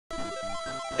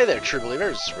Hey there, true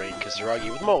believers. Rain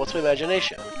Kizuragi with more Let's Play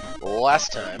Magi-Nation.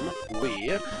 Last time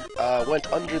we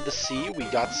went under the sea. We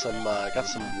got some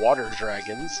water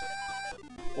dragons.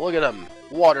 Look at them,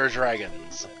 water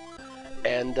dragons.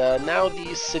 And now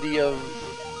the city of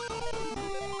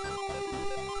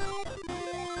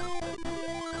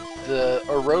the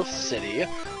Orothe city, I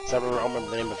don't remember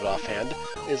the name of it offhand,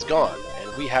 is gone,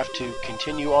 and we have to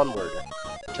continue onward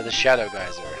to the Shadow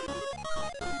Geyser.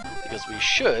 Because we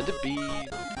should be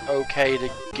okay to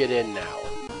get in now.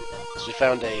 Because we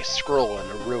found a scroll in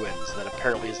the ruins that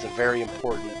apparently is a very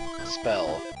important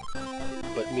spell,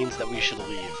 but means that we should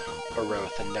leave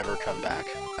Orothe and never come back,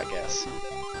 I guess.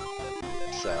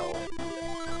 So,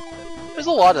 there's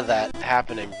a lot of that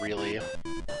happening, really.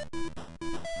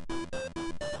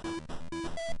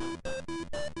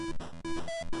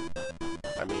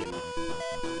 I mean,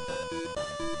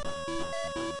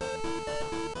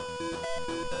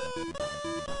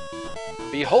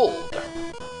 behold!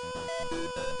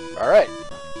 Alright.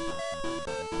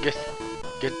 Get.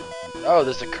 Oh,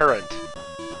 there's a current.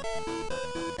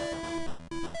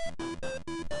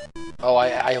 Oh,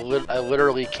 I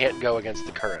literally can't go against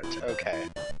the current. Okay.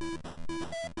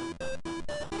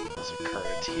 There's a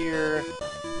current here.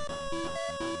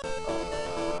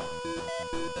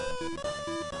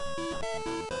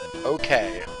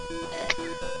 Okay.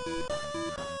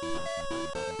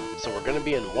 So we're gonna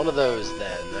be in one of those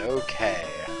then. Okay.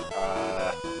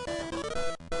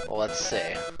 Well, let's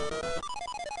see.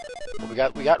 Well,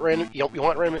 we got random. You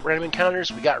want random encounters?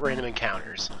 We got random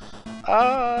encounters.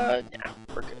 Yeah,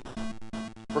 we're good.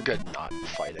 We're good not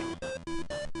fighting.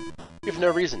 We have no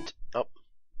reason to. Oh.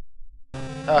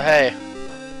 Oh, hey.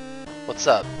 What's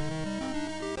up?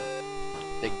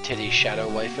 Big titty shadow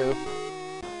waifu.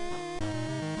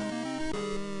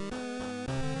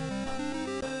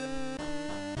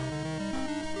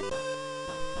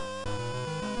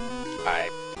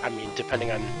 I mean,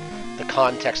 depending on the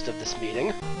context of this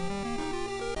meeting.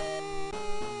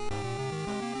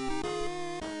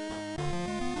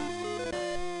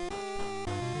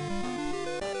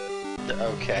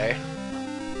 Okay.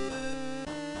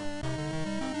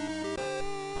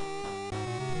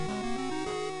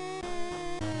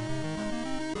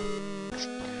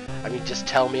 I mean, just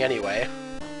tell me anyway.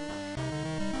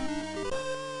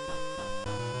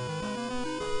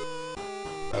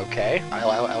 Okay,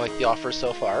 I like the offer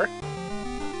so far.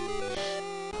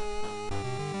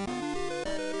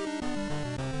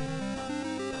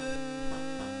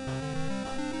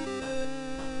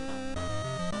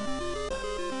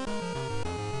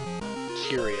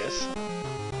 Curious.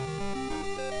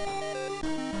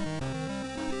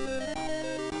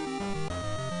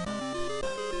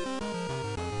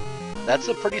 That's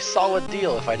a pretty solid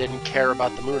deal if I didn't care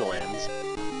about the Moonlands.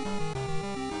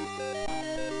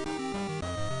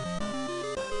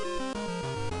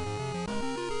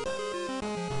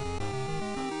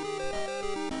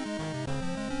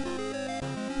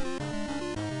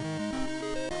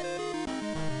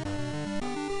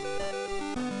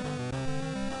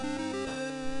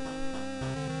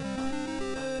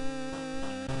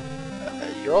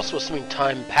 You're also assuming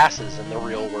time passes in the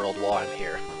real world while I'm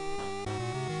here.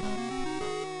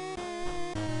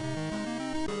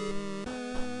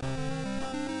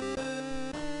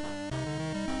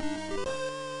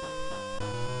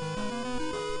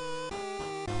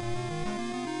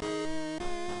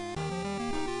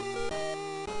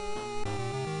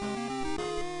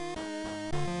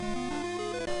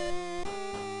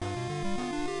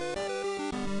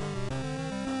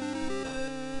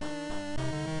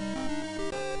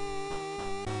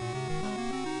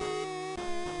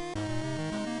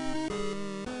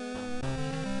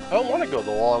 I don't want to go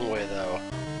the long way, though.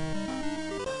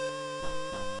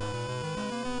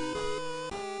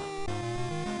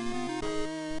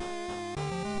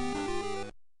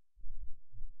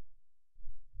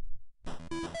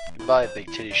 Goodbye,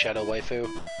 big titty shadow waifu.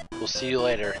 We'll see you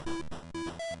later.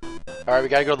 Alright, we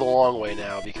gotta go the long way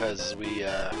now, because we,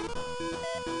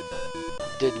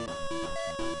 didn't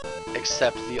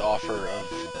accept the offer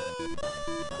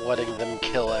of letting them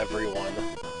kill everyone.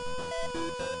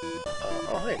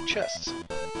 Oh, hey, chests.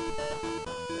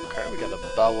 Okay, we got a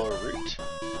Balo root.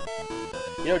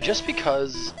 You know, just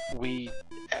because we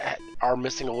are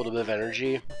missing a little bit of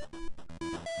energy,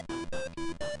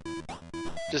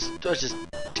 let's just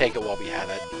take it while we have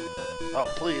it. Oh,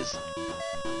 please.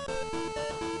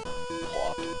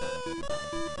 Plop.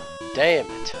 Damn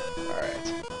it. Alright.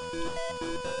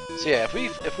 So yeah,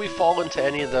 if we fall into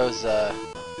any of those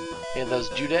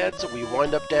doodads, we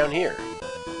wind up down here.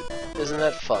 Isn't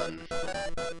that fun?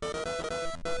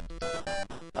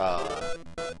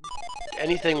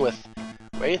 Anything with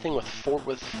anything with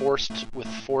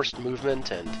forced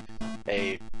movement and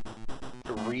a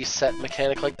reset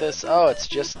mechanic like this. Oh, it's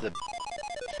just the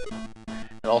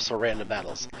and also random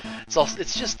battles.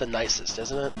 It's just the nicest,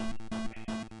 isn't it?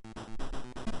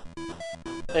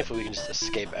 Thankfully, we can just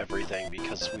escape everything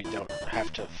because we don't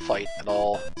have to fight at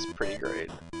all. It's pretty great.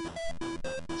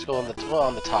 Let's go on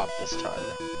the top this time.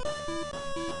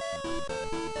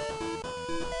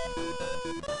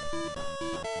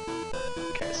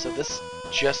 Okay, so this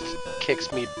just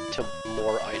kicks me to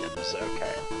more items.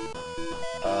 Okay.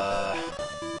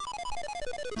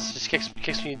 This just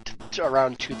kicks me to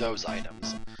around to those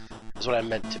items. Is what I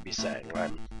meant to be saying.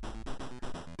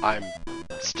 I'm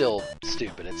still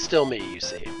stupid. It's still me, you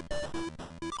see.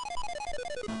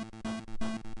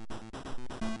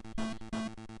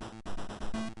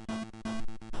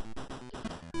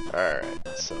 Alright,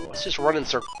 so let's just run in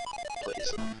circles.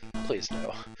 Please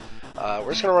no.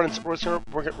 We're just gonna run in.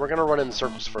 We're gonna run in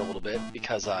circles for a little bit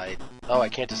because I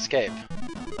can't escape.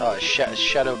 Oh, a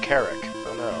shadow Carrick.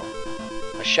 Oh no,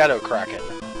 a shadow kraken.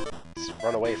 Let's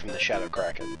run away from the shadow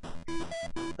kraken.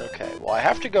 Okay, well I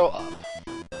have to go up.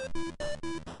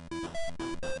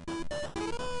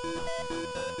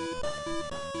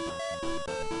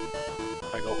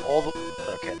 I go all the.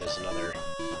 Okay, there's another.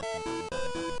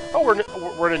 Oh,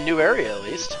 we're in a new area at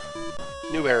least.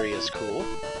 New area is cool.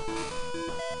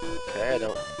 Okay, I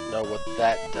don't know what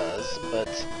that does,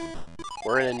 but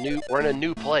we're in a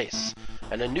new place,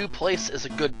 and a new place is a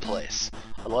good place,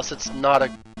 unless it's not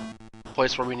a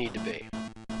place where we need to be.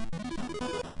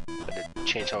 I did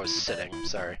change how I was sitting.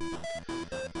 Sorry.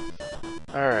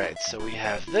 All right, so we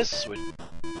have this.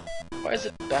 Why is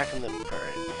it back in the? All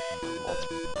right, well,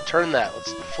 let's turn that.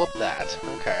 Let's flip that.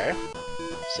 Okay.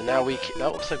 So now we can. Now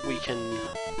it looks like we can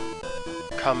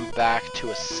come back to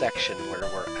a section where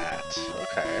we're at.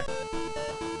 Okay.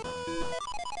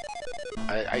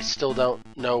 I still don't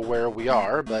know where we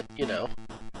are, but, you know,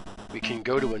 we can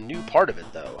go to a new part of it,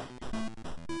 though.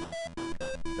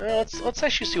 Let's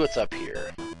actually see what's up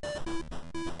here.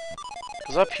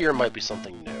 Because up here might be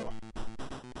something new.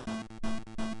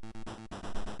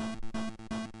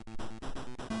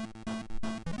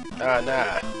 Ah,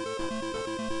 nah.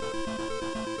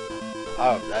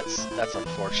 Oh, that's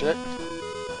unfortunate.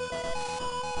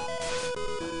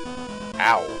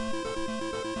 Ow.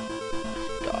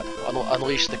 God.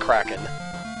 Unleash the Kraken.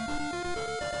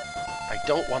 I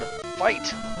don't want to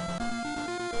fight.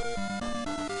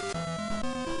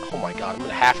 Oh my god, I'm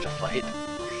gonna have to fight.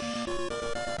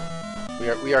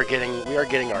 We are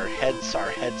getting our heads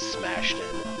smashed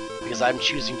in because I'm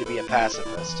choosing to be a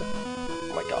pacifist.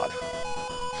 Oh my god.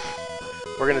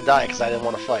 We're gonna die because I didn't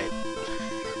want to fight.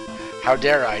 How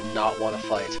dare I not want to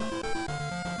fight? Oh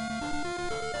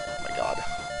my god.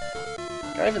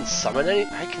 Can I even summon any?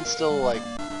 I can still, like...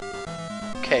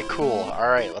 Okay, cool.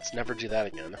 Alright, let's never do that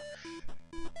again.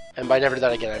 And by never do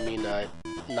that again, I mean,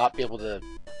 not be able to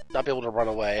run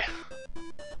away.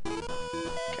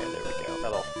 Okay, there we go.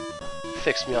 That'll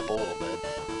fix me up a little bit.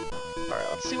 Alright,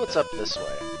 let's see what's up this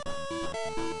way.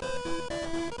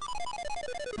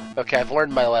 Okay, I've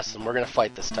learned my lesson. We're gonna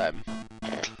fight this time.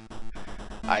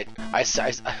 I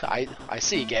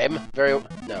see, game. No,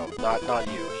 not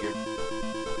you.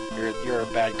 You're a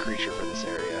bad creature for this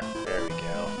area. There we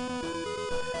go.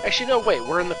 Actually, no, wait.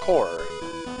 We're in the core.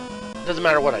 It doesn't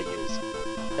matter what I use.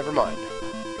 Never mind.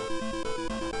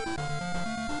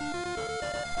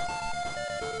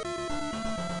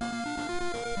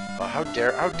 Oh, how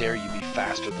dare you be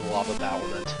faster than Lava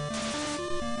Battlement?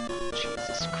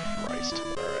 Jesus Christ.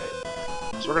 Alright.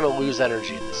 So we're gonna lose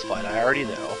energy in this fight. I already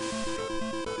know.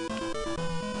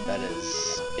 That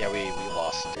is... Yeah, we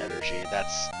lost energy.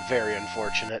 That's very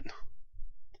unfortunate.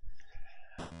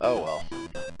 Oh well.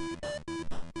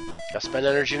 Gotta spend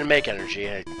energy to make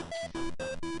energy.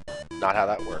 Not how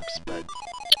that works, but...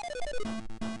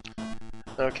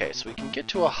 Okay, so we can get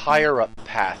to a higher up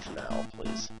path now,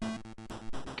 please.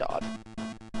 God.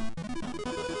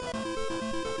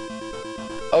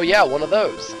 Oh yeah, one of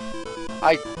those.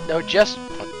 No, just...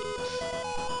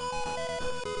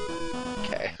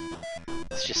 Okay.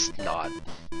 It's just not...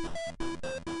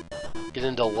 Get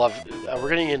into love... we're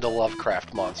getting into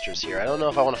Lovecraft monsters here. I don't know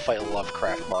if I want to fight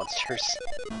Lovecraft monsters.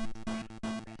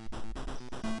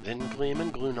 Then Gleam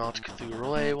and Glunot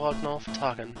Cthulhu Wagnoff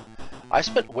Taken. I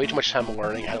spent way too much time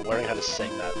learning how to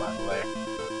sing that, by the way.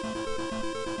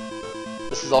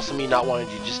 This is also me not wanting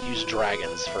to just use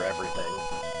dragons for everything.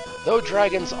 Though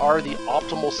dragons are the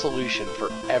optimal solution for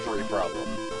every problem.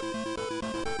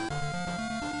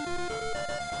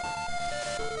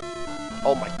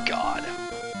 Oh my god.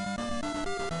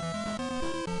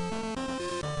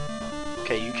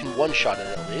 Okay, you can one-shot it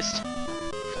at least.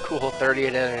 Cool,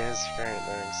 38 enemies. Great,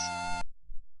 thanks.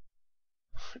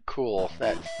 Cool,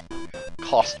 that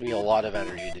cost me a lot of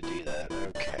energy to do that.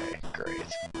 Okay, great.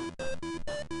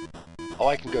 Oh,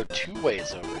 I can go 2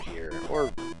 ways over here.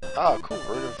 Or, oh, cool,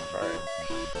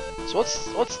 alright. So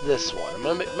what's this one? I'm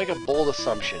gonna make a bold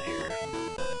assumption here.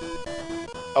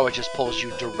 Oh, it just pulls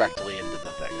you directly into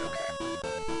the thing, okay.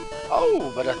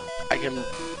 Oh, but I can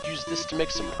use this to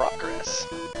make some progress.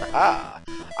 Haha!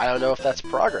 I don't know if that's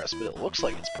progress, but it looks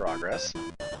like it's progress.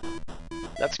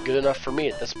 That's good enough for me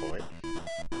at this point.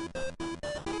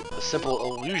 The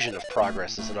simple illusion of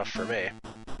progress is enough for me.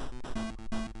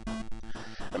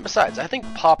 And besides, I think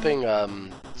popping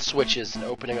switches and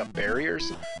opening up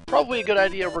barriers probably a good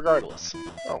idea regardless.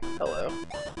 Oh, hello.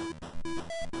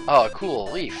 Oh,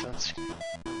 cool, leaf. That's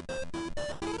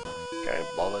okay.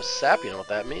 Lava sap, you know what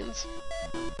that means.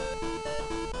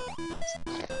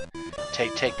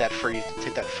 Take that free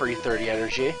 30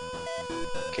 energy.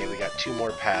 Okay, we got 2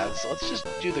 more paths. Let's just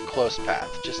do the close path,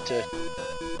 just to.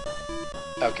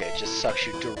 Okay, it just sucks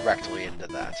you directly into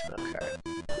that. Okay.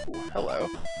 Ooh, hello.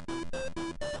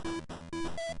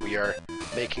 We are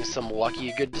making some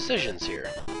lucky good decisions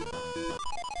here.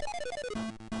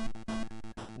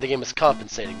 The game is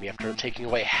compensating me after taking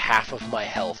away half of my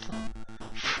health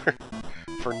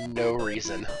for no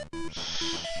reason.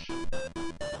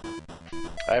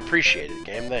 I appreciate it,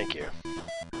 game, thank you.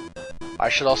 I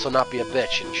should also not be a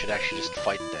bitch and should actually just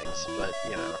fight things, but,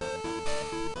 you know.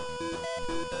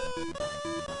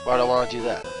 Why do I want to do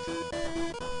that?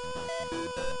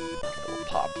 Okay, we'll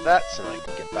pop that so I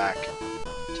can get back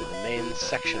to the main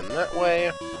section that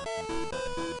way.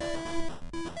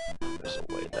 There's a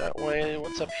way that way.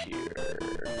 What's up here?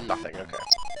 Nothing, okay.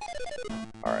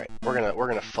 Alright, we're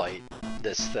gonna fight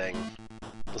this thing.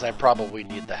 Because I probably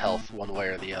need the health one way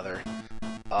or the other.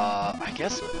 I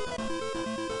guess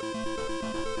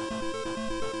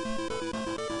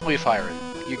Leaf Iron.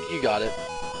 You got it.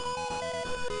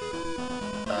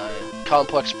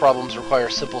 Complex problems require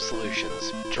simple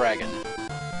solutions. Dragon.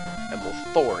 And well,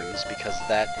 Thorns, because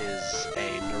that is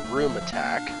a Naroom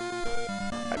attack,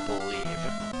 I believe.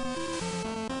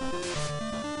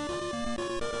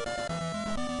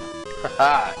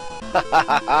 Haha! Ha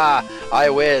ha ha! I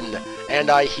win! And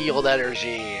I healed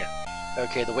energy!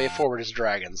 Okay, the way forward is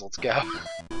dragons. Let's go. I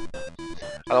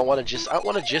don't want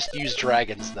to just use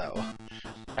dragons though.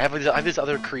 I have these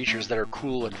other creatures that are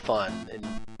cool and fun and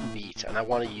neat, and I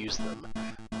want to use them.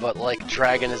 But like,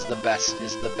 dragon is the best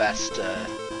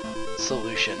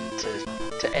solution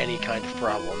to any kind of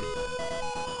problem.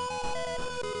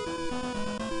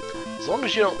 As long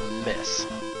as you don't miss.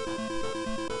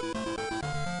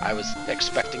 I was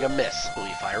expecting a miss,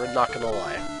 Leaf Iron, not gonna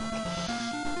lie.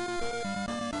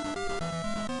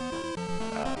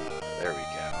 There we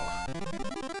go.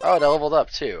 Oh, and I leveled up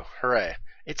too. Hooray.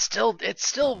 It's still,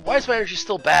 why is my energy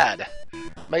still bad?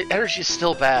 My energy is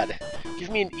still bad. Give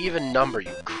me an even number,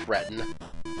 you cretin.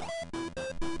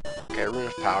 Okay, Rune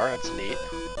of Power, that's neat.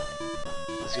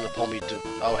 This is gonna pull me to,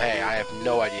 oh hey, I have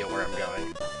no idea where I'm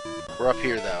going. We're up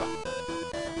here though.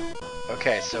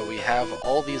 Okay, so we have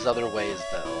all these other ways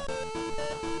though.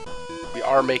 We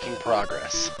are making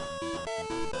progress.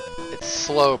 It's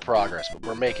slow progress, but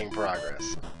we're making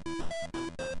progress.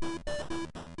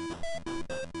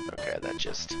 Okay, that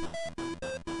just...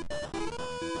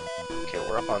 Okay,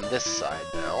 we're up on this side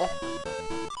now.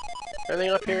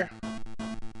 Anything up here?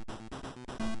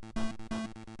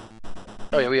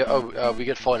 Oh yeah, we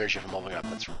get full energy from leveling up.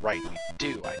 That's right, we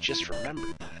do. I just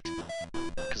remembered that.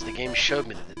 Because the game showed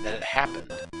me that it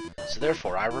happened. So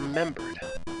therefore, I remembered.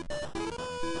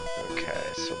 Okay,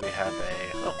 so we have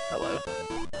a... Oh, hello.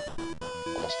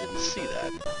 Almost didn't see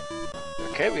that.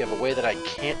 Okay, we have a way that I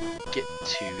can't get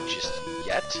to just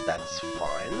yet. That's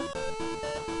fine.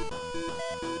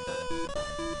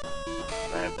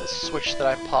 I have this switch that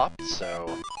I popped,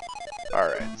 so...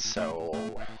 Alright, so...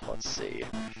 Let's see.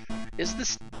 Is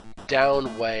this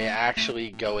down way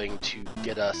actually going to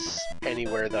get us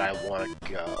anywhere that I want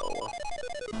to go?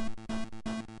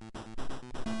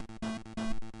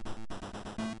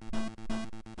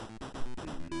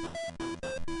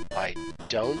 I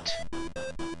don't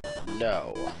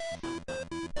know.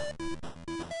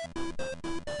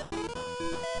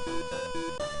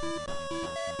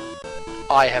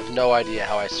 I have no idea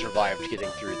how I survived getting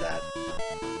through that.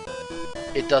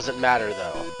 It doesn't matter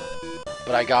though.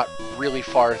 But I got really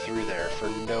far through there for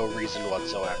no reason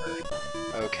whatsoever.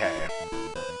 Okay.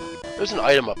 There's an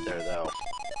item up there though.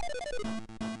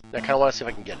 I kind of want to see if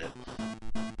I can get it.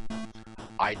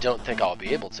 I don't think I'll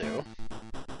be able to.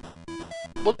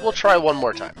 We'll try one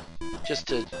more time. Just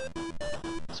to...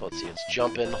 So let's see, it's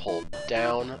jump in, hold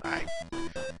down. I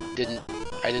didn't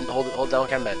I didn't hold down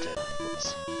like I meant it.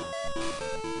 Let's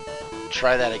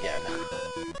try that again.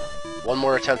 One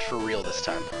more attempt for real this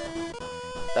time.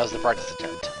 That was the practice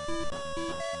attempt.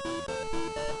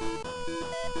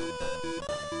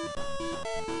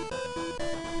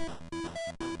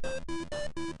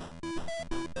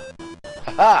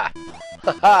 Haha!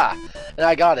 Haha! And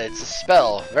I got it. It's a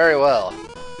spell. Very well.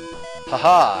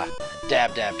 Haha!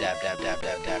 Dab, dab, dab, dab, dab,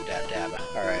 dab, dab, dab, dab.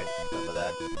 Alright, enough of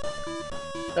that.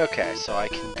 Okay, so I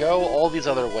can go all these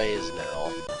other ways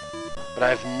now, but I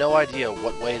have no idea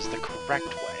what way is the correct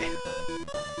way.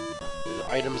 There's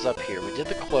items up here. We did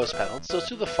the close path. Let's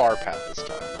do the far path this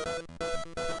time.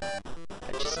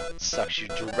 It just sucks you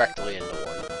directly into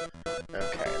one.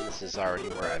 Okay, and this is already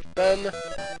where I've been,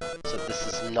 so this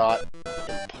is not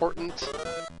important.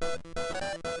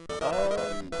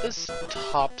 This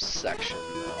top section,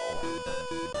 though.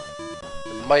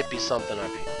 There might be something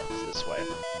up here. It's this way.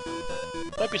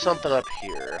 Might be something up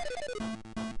here.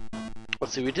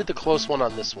 Let's see, we did the close one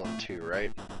on this one too,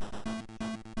 right?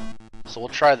 So we'll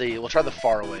try the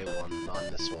far away one on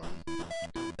this one.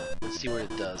 Let's see what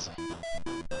it does.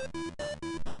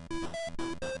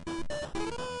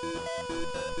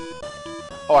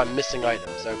 Oh, I'm missing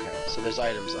items. Okay, so there's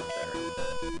items up there.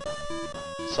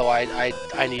 So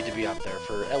I need to be up there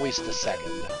for at least a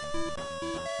second.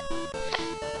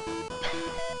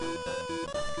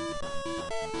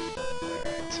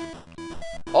 Alright.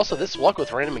 Also, this luck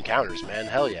with random encounters, man.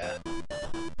 Hell yeah.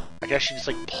 I guess you just,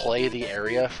 like, play the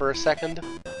area for a second.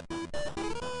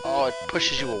 Oh, it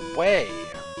pushes you away.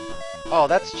 Oh,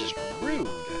 that's just rude.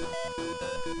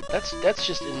 That's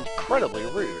just incredibly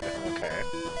rude. Okay.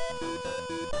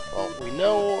 Well, we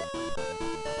know...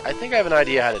 I think I have an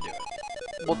idea how to do it.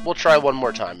 We'll try one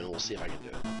more time, and we'll see if I can do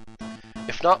it.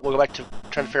 If not, we'll go back to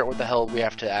trying to figure out what the hell we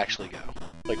have to actually go.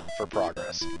 Like, for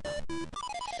progress.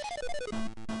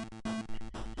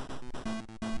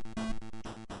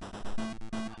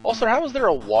 Also, how is there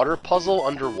a water puzzle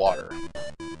underwater?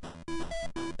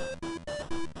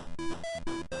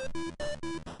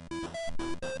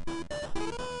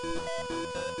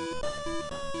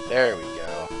 There we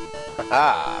go.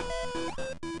 Haha!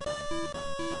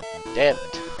 Damn it.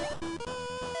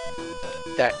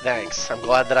 Thanks. I'm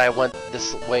glad that I went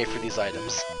this way for these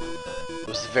items. It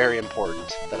was very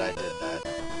important that I did that.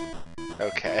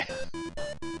 Okay.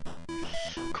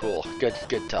 Cool. Good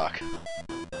talk.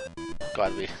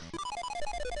 Glad we...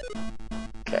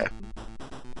 Okay.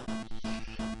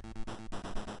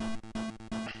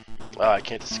 Oh, I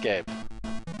can't escape.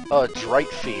 Oh, Drite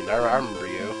Fiend. I remember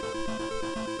you.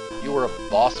 You were a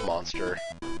boss monster.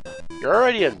 You're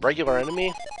already a regular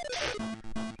enemy?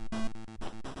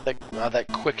 That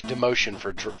quick demotion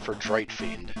for Drite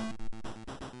Fiend.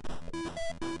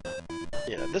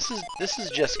 Yeah, this is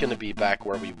just gonna be back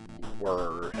where we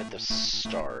were at the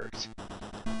start.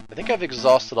 I think I've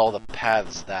exhausted all the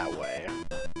paths that way.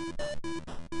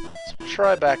 So we'll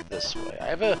try back this way. I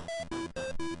have a...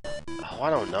 Oh, I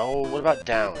don't know. What about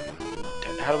down?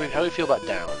 How do we feel about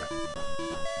down?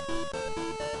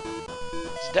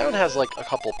 'Cause down has like a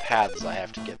couple paths I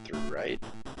have to get through, right?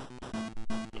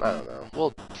 I don't know.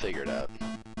 We'll figure it out.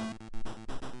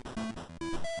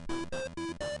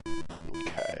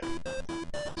 Okay.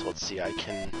 So let's see. I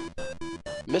can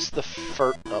miss the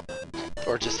first... Oh,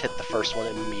 or just hit the first one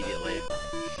immediately.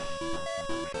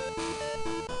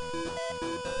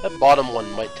 That bottom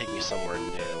one might take me somewhere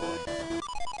new.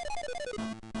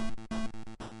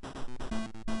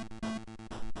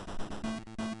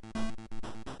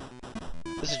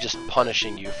 This is just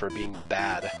punishing you for being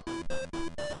bad.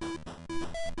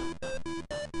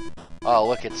 Oh,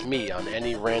 look, it's me on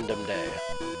any random day.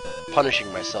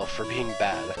 Punishing myself for being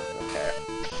bad. Okay.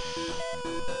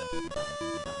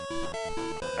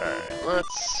 Alright,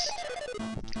 let's...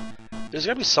 There's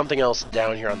gotta be something else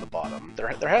down here on the bottom.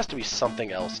 There has to be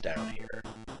something else down here.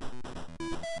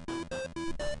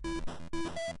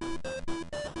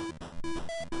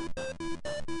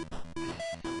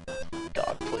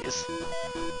 God, please.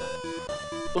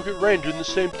 Look at Rain doing the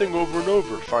same thing over and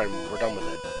over. Fine, we're done with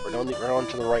it. We're on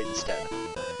to the right instead.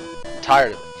 I'm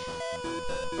tired of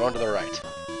it. Go on to the right.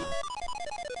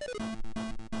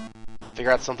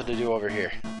 Figure out something to do over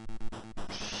here.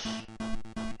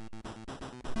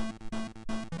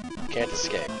 Can't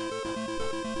escape.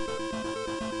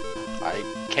 I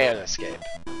can escape.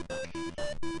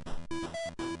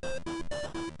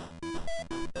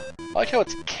 I like how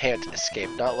it's can't escape,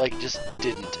 not like just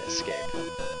didn't escape.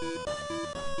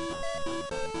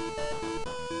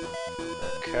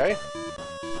 Okay.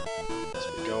 So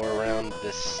we go around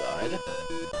this side.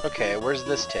 Okay, where's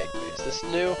this take me? Is this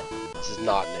new? This is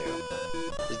not new.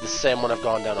 This is the same one I've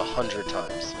gone down 100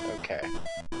 times. Okay. Okay.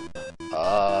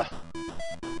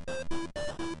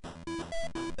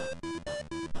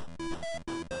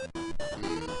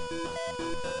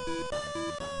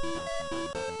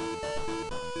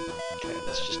 Okay,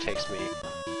 this just takes me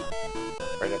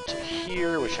right up to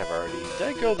here, which I've already...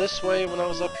 Did I go this way when I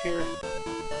was up here?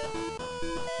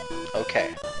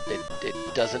 Okay.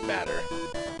 It doesn't matter.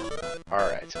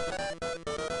 Alright.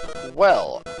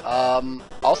 Well,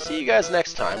 I'll see you guys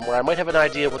next time, where I might have an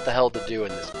idea what the hell to do in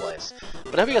this place.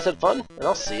 But I hope you guys had fun, and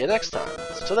I'll see you next time.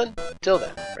 So till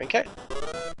then, Frank,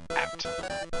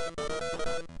 out.